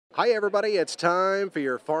Hi everybody, it's time for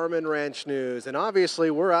your Farm and Ranch News. And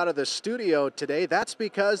obviously we're out of the studio today. That's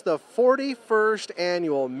because the 41st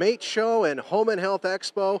annual Mate Show and Home and Health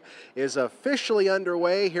Expo is officially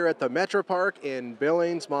underway here at the Metro Park in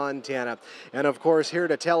Billings, Montana. And of course, here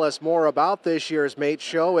to tell us more about this year's Mate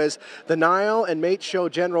Show is the Nile and Mate Show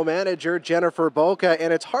General Manager, Jennifer Boca.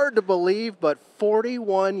 And it's hard to believe, but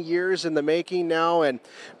 41 years in the making now. And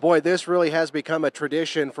boy, this really has become a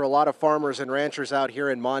tradition for a lot of farmers and ranchers out here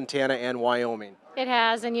in Montana and Wyoming. It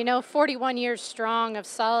has, and 41 years strong of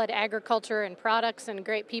solid agriculture and products and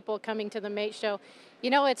great people coming to the Mate Show.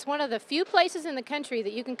 It's one of the few places in the country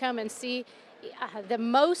that you can come and see the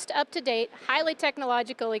most up-to-date, highly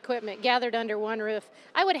technological equipment gathered under one roof.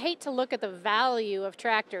 I would hate to look at the value of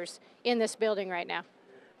tractors in this building right now.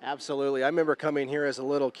 Absolutely. I remember coming here as a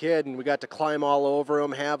little kid and we got to climb all over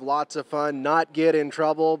them, have lots of fun, not get in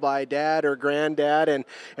trouble by dad or granddad.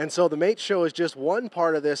 And so the Mate Show is just one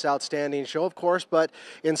part of this outstanding show, of course, but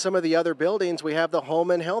in some of the other buildings, we have the Home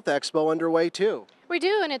and Health Expo underway too. We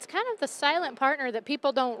do, and it's kind of the silent partner that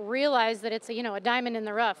people don't realize that it's a diamond in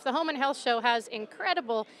the rough. The Home and Health Show has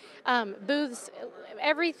incredible booths,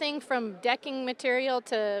 everything from decking material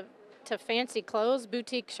to fancy clothes,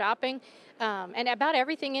 boutique shopping, and about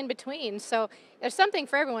everything in between. So there's something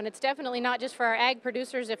for everyone. It's definitely not just for our ag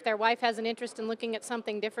producers. If their wife has an interest in looking at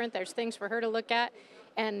something different, there's things for her to look at.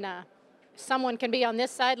 And someone can be on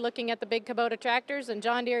this side looking at the big Kubota tractors and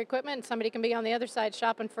John Deere equipment, and somebody can be on the other side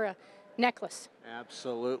shopping for a necklace.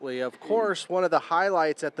 Absolutely. Of course, one of the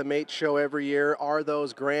highlights at the Mate Show every year are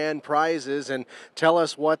those grand prizes. And tell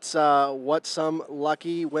us what some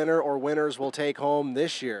lucky winner or winners will take home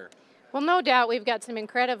this year. Well, no doubt we've got some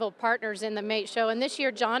incredible partners in the Mate Show, and this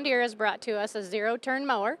year John Deere has brought to us a zero-turn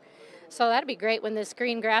mower. So that'd be great when this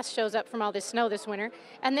green grass shows up from all this snow this winter.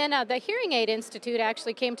 And then the Hearing Aid Institute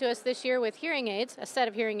actually came to us this year with hearing aids, a set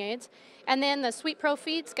of hearing aids. And then the Sweet Pro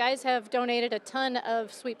Feeds guys have donated a ton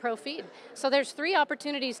of Sweet Pro Feed. So there's 3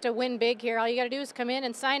 opportunities to win big here. All you got to do is come in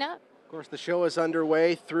and sign up. Of course, the show is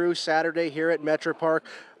underway through Saturday here at Metro Park.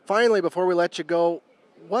 Finally, before we let you go,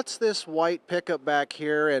 what's this white pickup back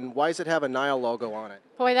here, and why does it have a Nile logo on it?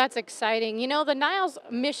 Boy, that's exciting. The Nile's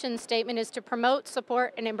mission statement is to promote,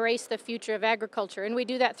 support, and embrace the future of agriculture, and we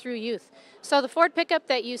do that through youth. So the Ford pickup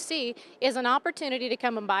that you see is an opportunity to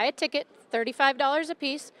come and buy a ticket, $35 a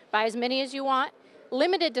piece, buy as many as you want,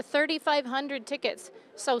 limited to 3,500 tickets.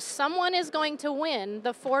 So someone is going to win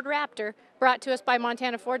the Ford Raptor brought to us by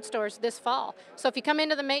Montana Ford Stores this fall. So if you come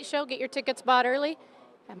into the Mate Show, get your tickets bought early,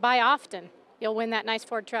 and buy often. You'll win that nice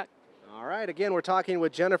Ford truck. All right, again, we're talking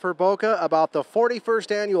with Jennifer Boca about the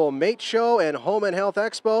 41st annual Mate Show and Home and Health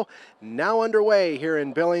Expo, now underway here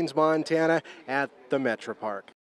in Billings, Montana at the Metro Park.